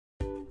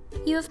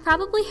You have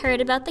probably heard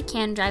about the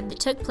can drive that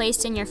took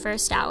place in your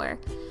first hour.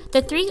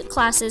 The 3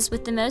 classes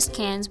with the most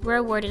cans were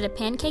awarded a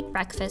pancake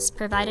breakfast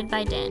provided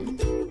by DIN.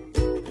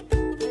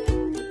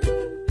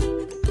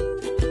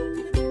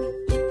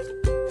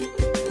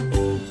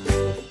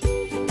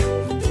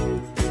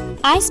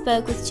 I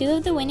spoke with 2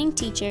 of the winning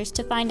teachers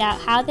to find out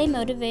how they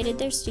motivated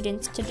their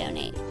students to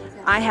donate.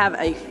 I have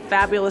a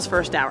fabulous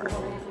first hour,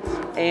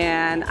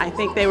 and I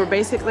think they were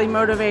basically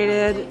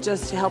motivated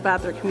just to help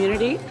out their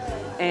community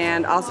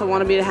and also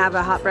wanted me to have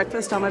a hot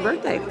breakfast on my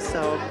birthday,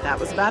 so that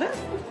was about it.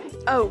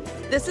 Oh,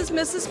 this is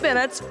Mrs.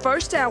 Bennett's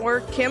first hour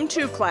Chem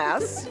 2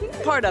 class,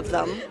 part of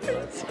them.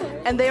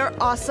 And they are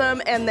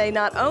awesome, and they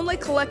not only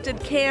collected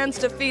cans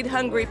to feed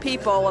hungry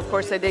people, of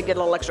course they did get a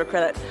little extra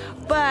credit,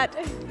 but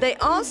they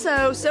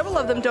also, several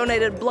of them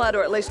donated blood,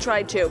 or at least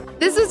tried to.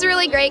 This was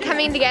really great,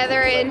 coming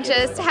together and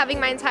just having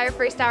my entire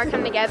first hour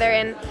come together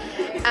and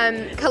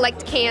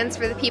collect cans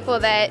for the people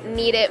that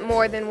need it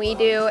more than we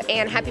do,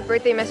 and happy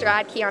birthday, Mr.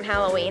 Oddkey, on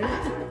Halloween.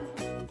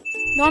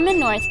 Norman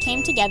North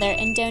came together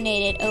and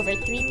donated over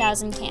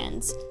 3,000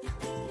 cans.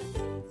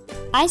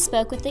 I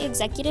spoke with the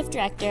executive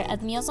director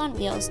of Meals on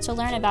Wheels to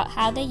learn about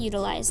how they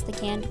utilize the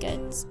canned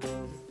goods.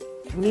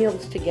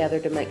 Meals together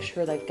to make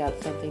sure they've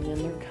got something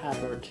in their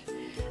cupboard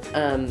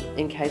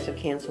in case of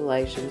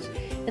cancellations.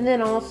 And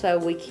then also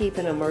we keep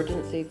an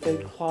emergency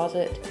food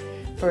closet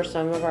for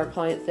some of our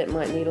clients that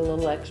might need a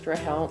little extra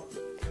help.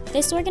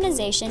 This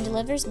organization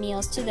delivers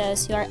meals to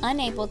those who are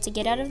unable to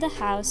get out of the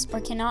house or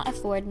cannot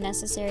afford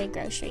necessary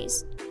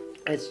groceries.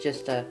 It's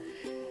just a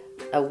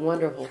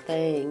wonderful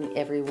thing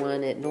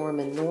everyone at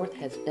Norman North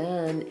has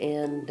done,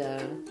 and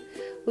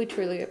we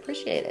truly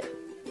appreciate it.